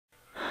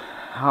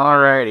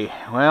Alrighty,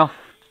 well,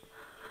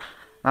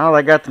 now that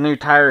I got the new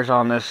tires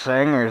on this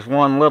thing, there's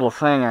one little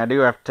thing I do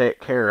have to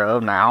take care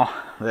of now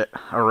that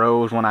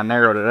arose when I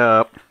narrowed it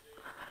up.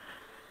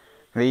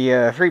 The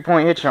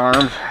 3-point hitch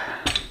arms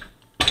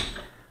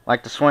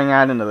like to swing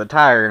out into the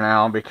tire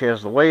now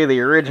because the way the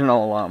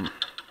original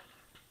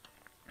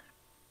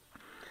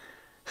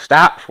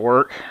stops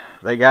work,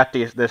 they got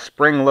this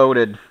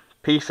spring-loaded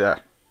piece of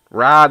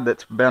rod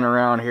that's been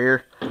around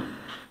here,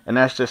 and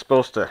that's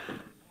supposed to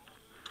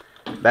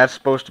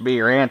be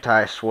your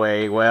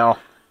anti-sway. Well,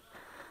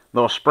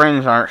 those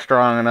springs aren't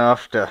strong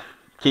enough to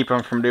keep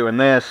them from doing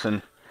this,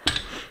 and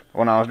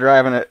when I was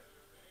driving it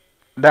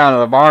down to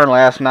the barn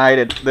last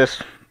night,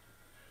 this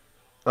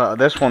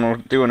one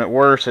was doing it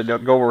worse.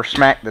 It'd go over,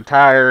 smack the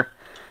tire,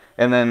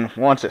 and then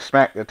once it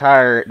smacked the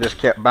tire, it just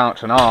kept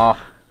bouncing off.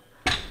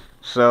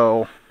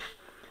 So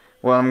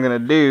what I'm gonna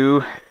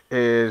do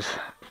is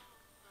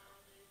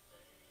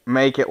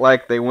make it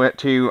like they went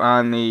to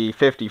on the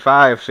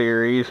 55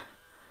 series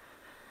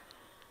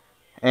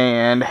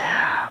and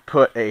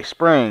put a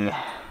spring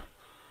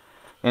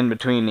in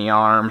between the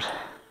arms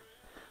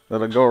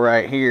that'll go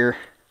right here.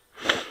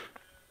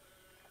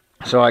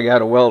 So I got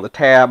to weld a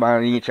tab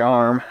on each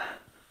arm,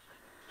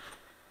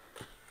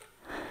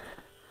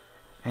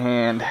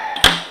 and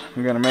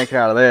I'm gonna make it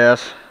out of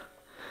this.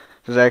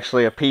 This is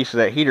actually a piece of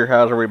that heater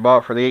houser we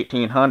bought for the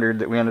 1800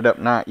 that we ended up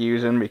not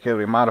using because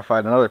we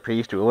modified another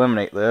piece to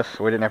eliminate this,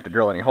 so we didn't have to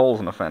drill any holes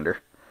in the fender.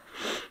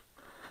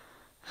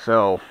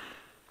 So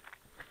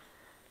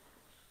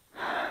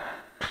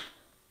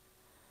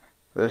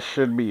this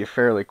should be a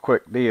fairly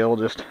quick deal.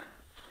 Just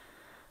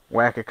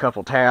whack a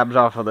couple tabs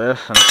off of this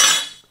and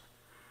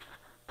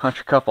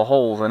punch a couple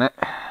holes in it.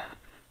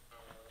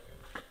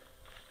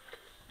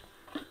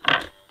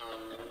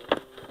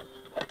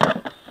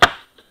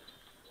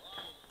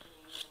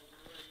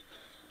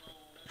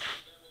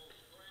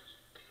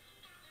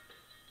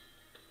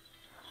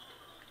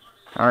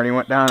 I already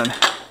went down and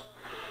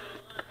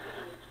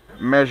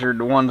measured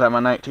the ones on my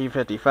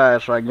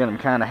 1955 so I can get them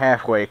kind of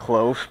halfway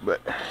close,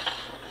 but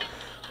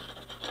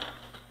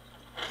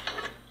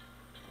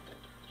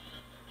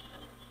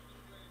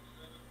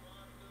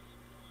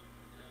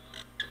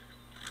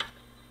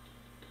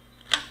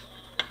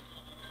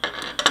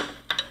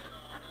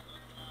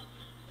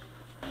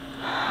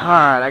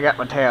alright, I got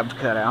my tabs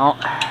cut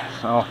out,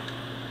 so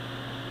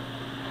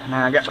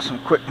now I got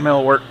some quick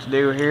mill work to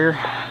do here.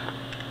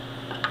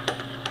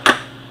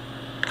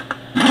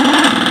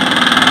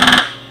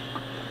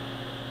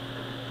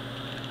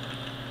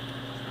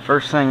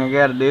 First thing I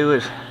got to do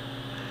is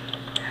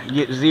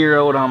get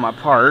zeroed on my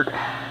part,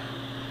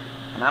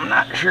 and I'm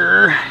not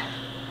sure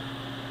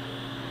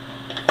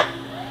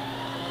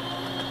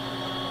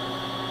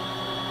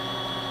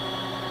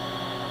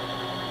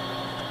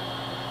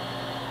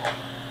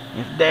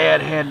if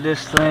Dad had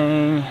this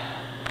thing.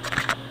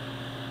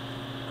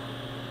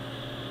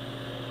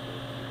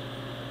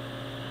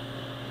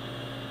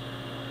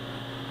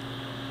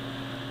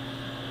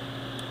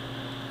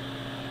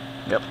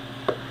 Yep.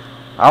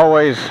 I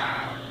always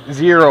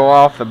zero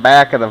off the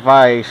back of the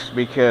vise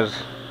because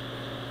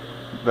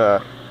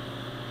that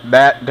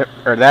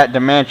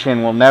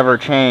dimension will never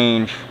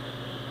change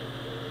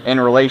in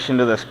relation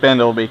to the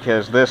spindle,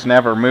 because this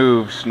never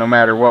moves no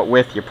matter what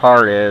width your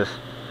part is.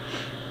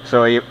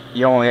 So you'd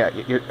only have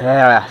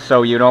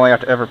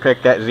to ever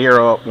pick that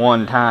zero up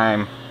one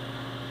time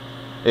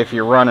if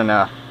you're running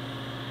a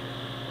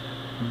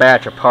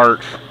batch of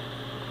parts.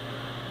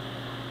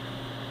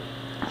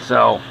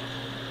 So,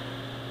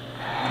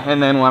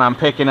 and then when I'm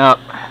picking up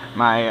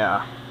my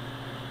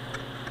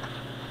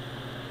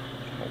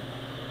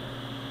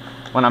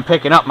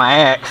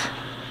axe,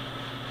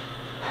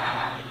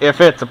 if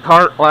it's a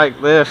part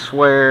like this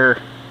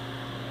where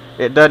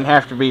it doesn't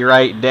have to be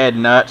right dead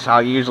nuts,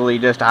 I'll usually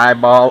just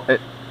eyeball it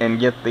and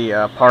get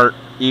the part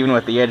even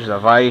with the edge of the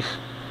vise.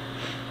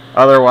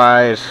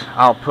 Otherwise,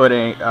 I'll put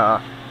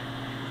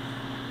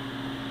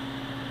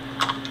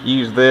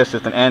use this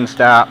as an end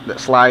stop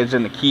that slides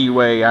in the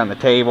keyway on the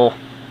table,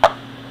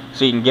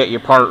 so you can get your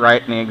part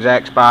right in the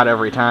exact spot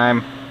every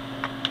time.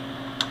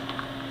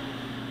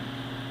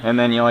 And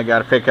then you only got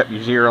to pick up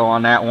your zero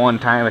on that one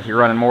time if you're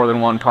running more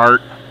than one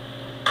part.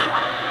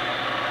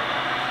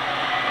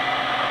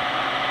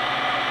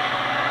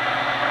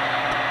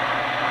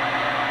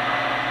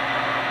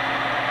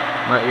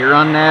 But you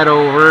run that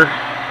over.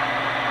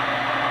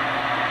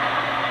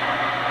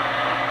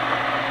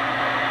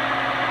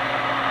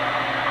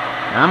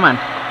 Come on.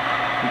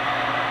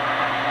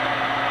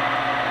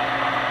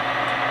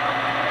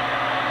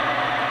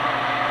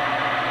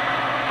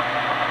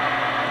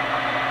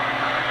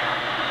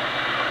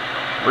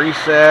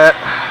 Reset.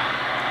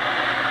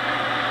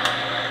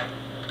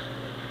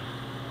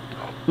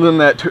 Then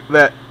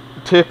that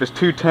tip is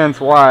 2/10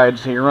 wide,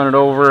 so you run it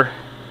over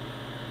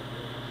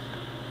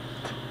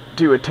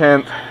to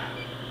 1/10,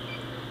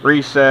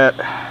 reset,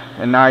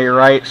 and now you're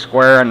right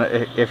square. And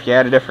if you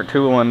had a different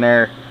tool in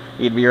there,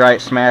 you'd be right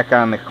smack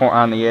on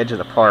the edge of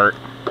the part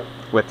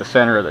with the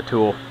center of the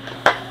tool.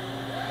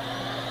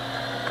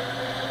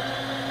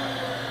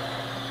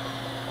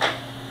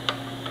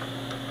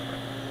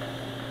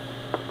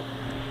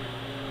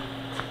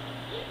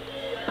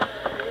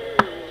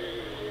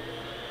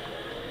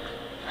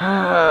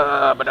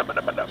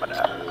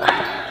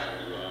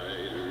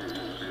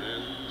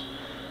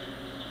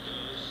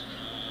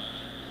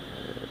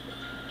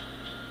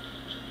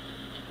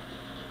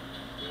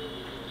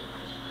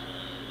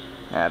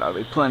 That ought to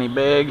be plenty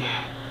big.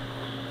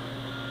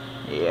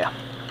 Yeah.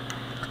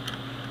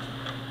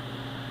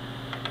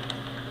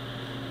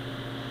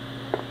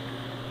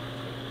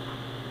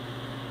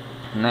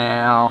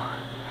 Now,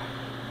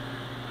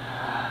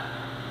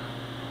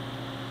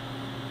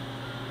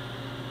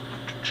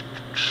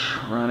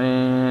 run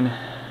in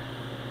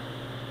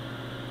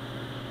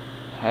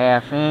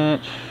 1/2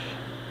 inch.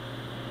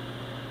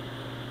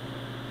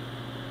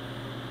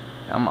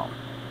 Come on.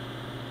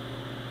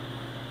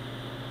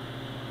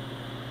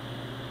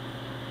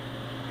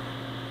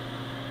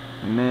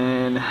 And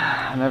then,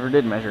 I never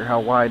did measure how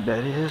wide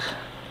that is.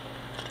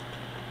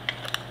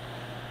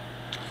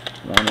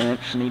 1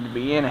 inch, need to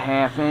be in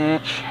 1/2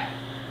 inch.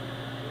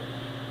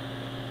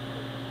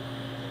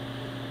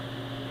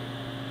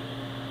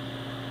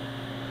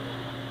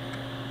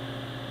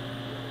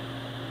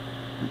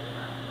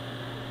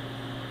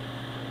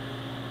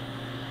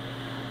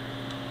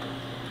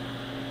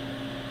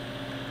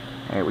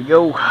 There we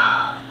go.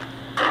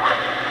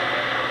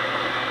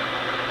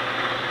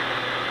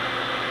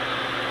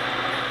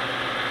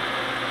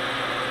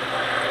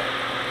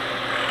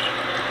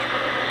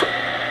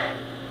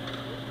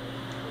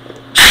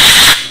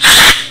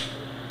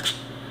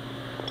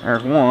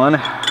 There's one.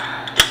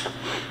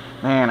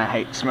 Man, I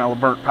hate the smell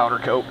of burnt powder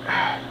coat.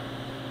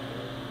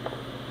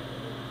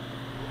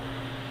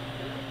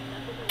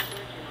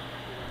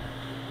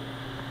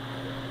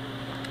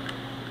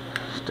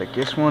 Stick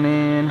this one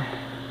in.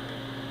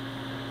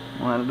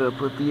 Line it up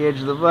with the edge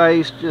of the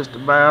vise just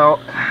about.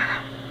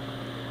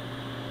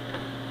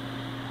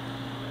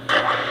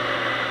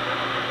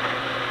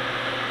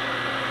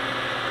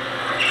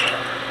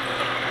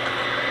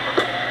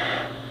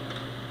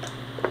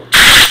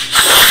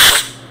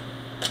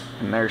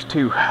 And there's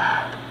two.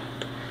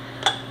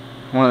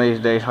 One of these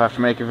days I'll have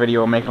to make a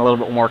video making a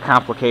little bit more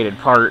complicated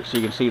parts so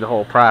you can see the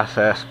whole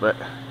process, but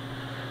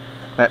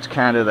that's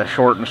kind of the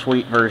short and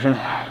sweet version.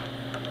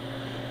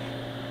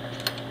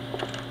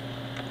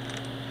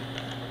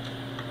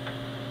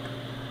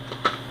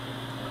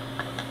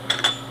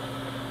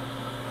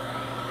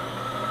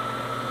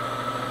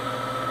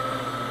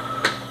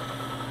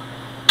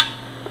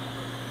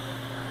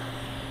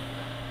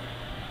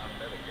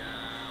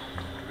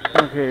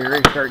 Okay,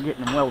 ready to start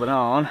getting them welded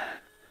on.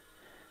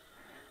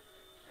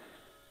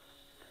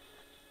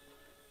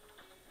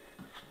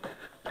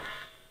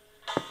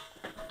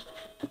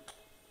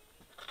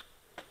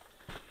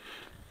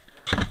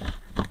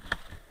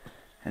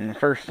 And the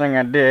first thing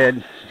I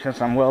did, since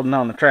I'm welding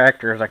on the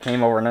tractor, is I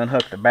came over and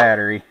unhooked the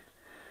battery.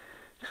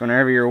 So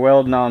whenever you're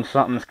welding on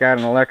something that's got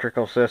an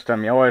electrical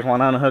system, you always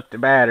want to unhook the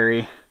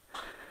battery.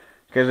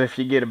 Because if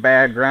you get a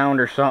bad ground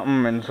or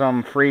something and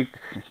some freak,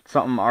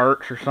 something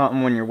arcs or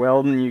something when you're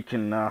welding, you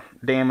can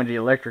damage the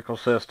electrical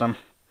system.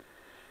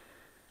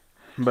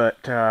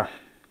 But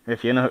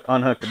if you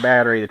unhook the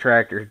battery, the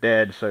tractor's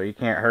dead, so you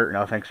can't hurt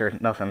nothing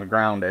because nothing's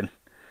grounded.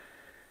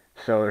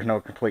 So there's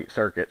no complete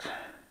circuits.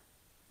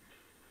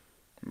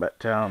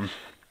 But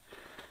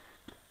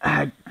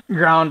I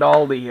ground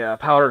all the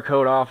powder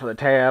coat off of the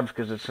tabs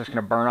because it's just going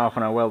to burn off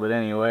when I weld it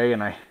anyway,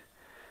 and I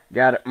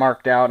got it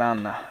marked out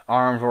on the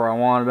arms where I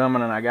wanted them,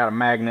 and then I got a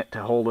magnet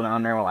to hold it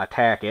on there while I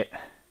tack it.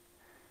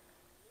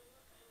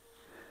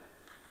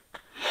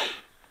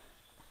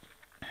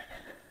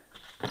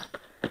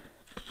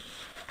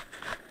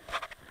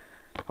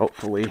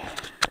 Hopefully,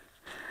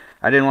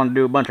 I didn't want to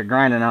do a bunch of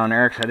grinding on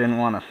there because I didn't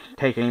want to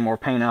take any more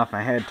paint off if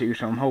I had to,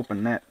 so I'm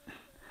hoping that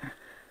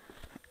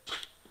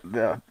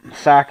the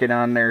socket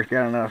on there's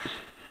got enough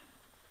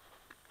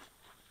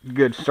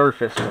good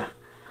surface to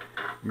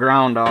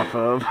ground off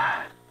of.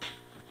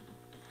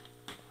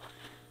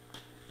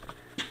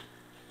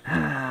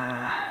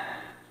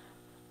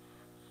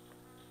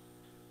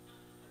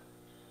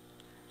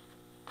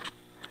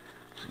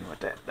 See what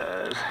that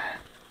does.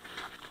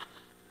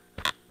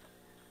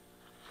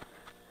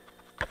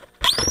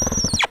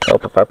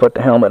 Help if I put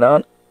the helmet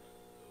on.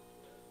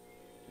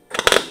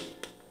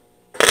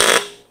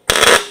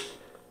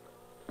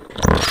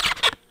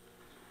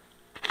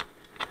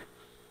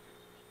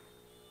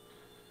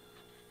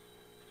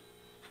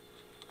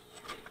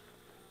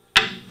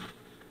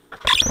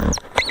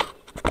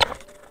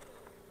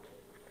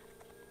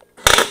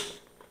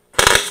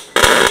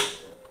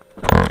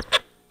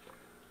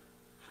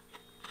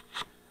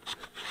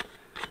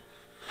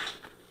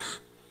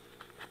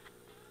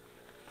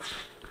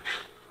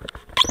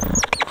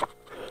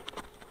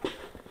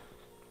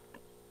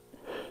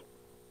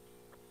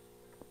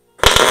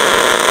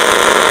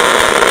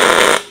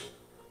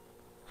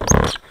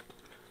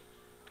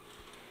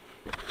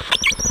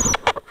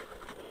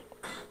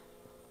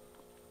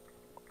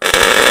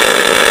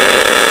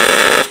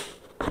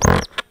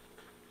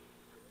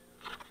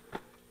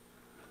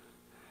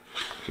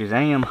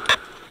 Shazam.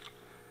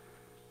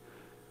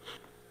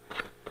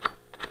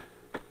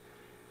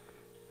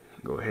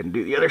 Go ahead and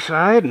do the other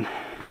side and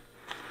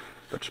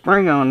put the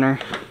spring on there.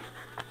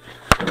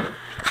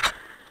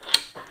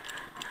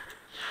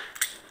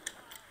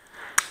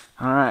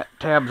 Alright,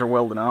 tabs are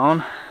welded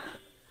on.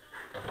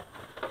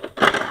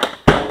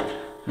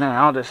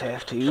 Now I'll just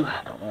have to,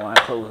 I don't know why I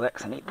closed that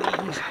because I need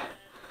these.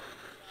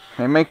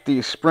 They make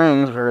these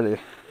springs where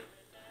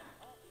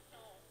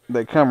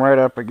they come right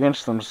up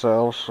against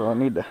themselves, so I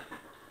need to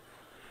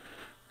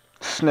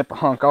snip a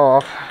hunk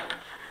off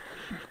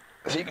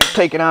so you can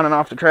take it on and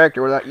off the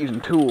tractor without using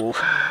tools.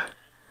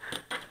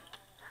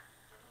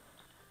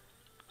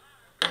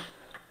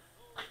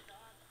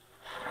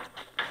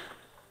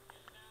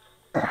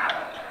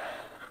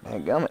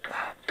 Dadgummit.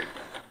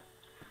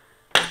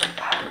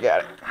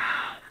 Got it.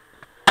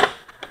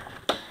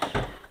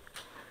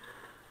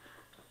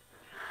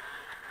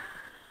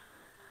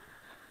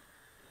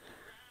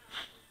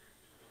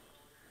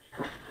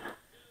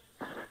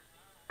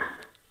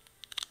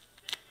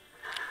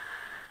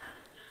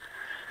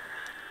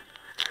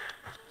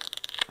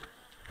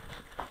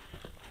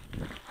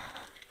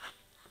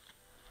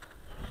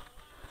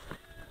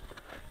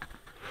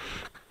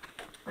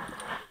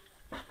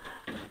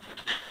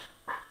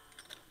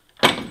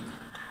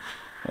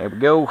 There we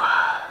go.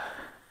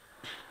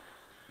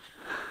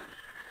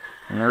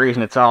 And the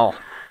reason it's all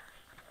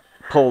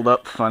pulled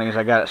up funny is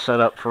I got it set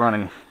up for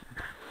running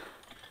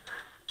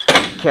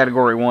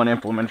Category 1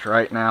 implements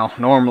right now.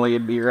 Normally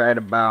it'd be right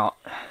about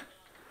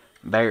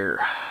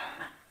there.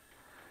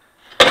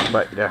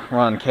 But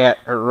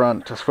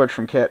to switch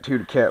from Cat 2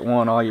 to Cat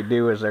 1, all you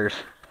do is there's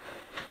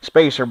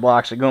spacer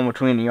blocks that go in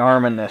between the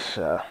arm and this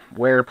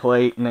wear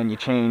plate, and then you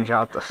change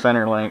out the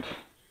center link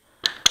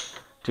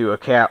to a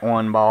Cat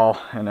 1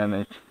 ball, and then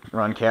they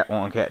run Cat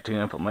 1, Cat 2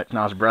 implement. And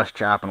I was brush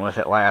chopping with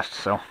it last,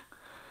 so.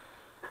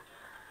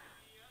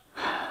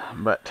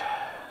 But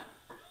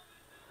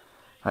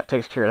that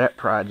takes care of that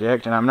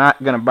project, and I'm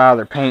not going to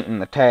bother painting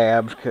the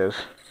tabs, because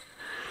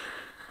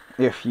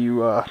if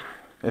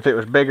it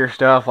was bigger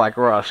stuff, like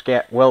where I was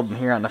welding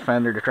here on the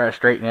fender to try to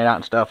straighten it out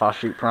and stuff, I'll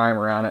shoot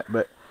primer on it.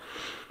 But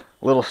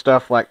little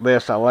stuff like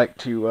this, I like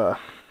to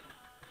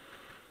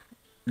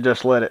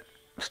just let it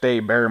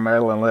stay bare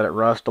metal and let it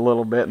rust a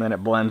little bit, and then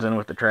it blends in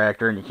with the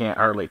tractor, and you can't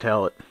hardly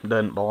tell it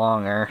doesn't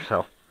belong there.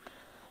 So,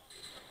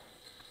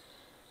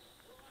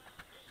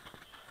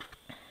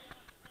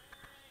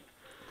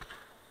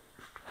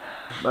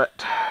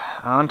 but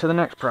on to the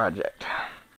next project.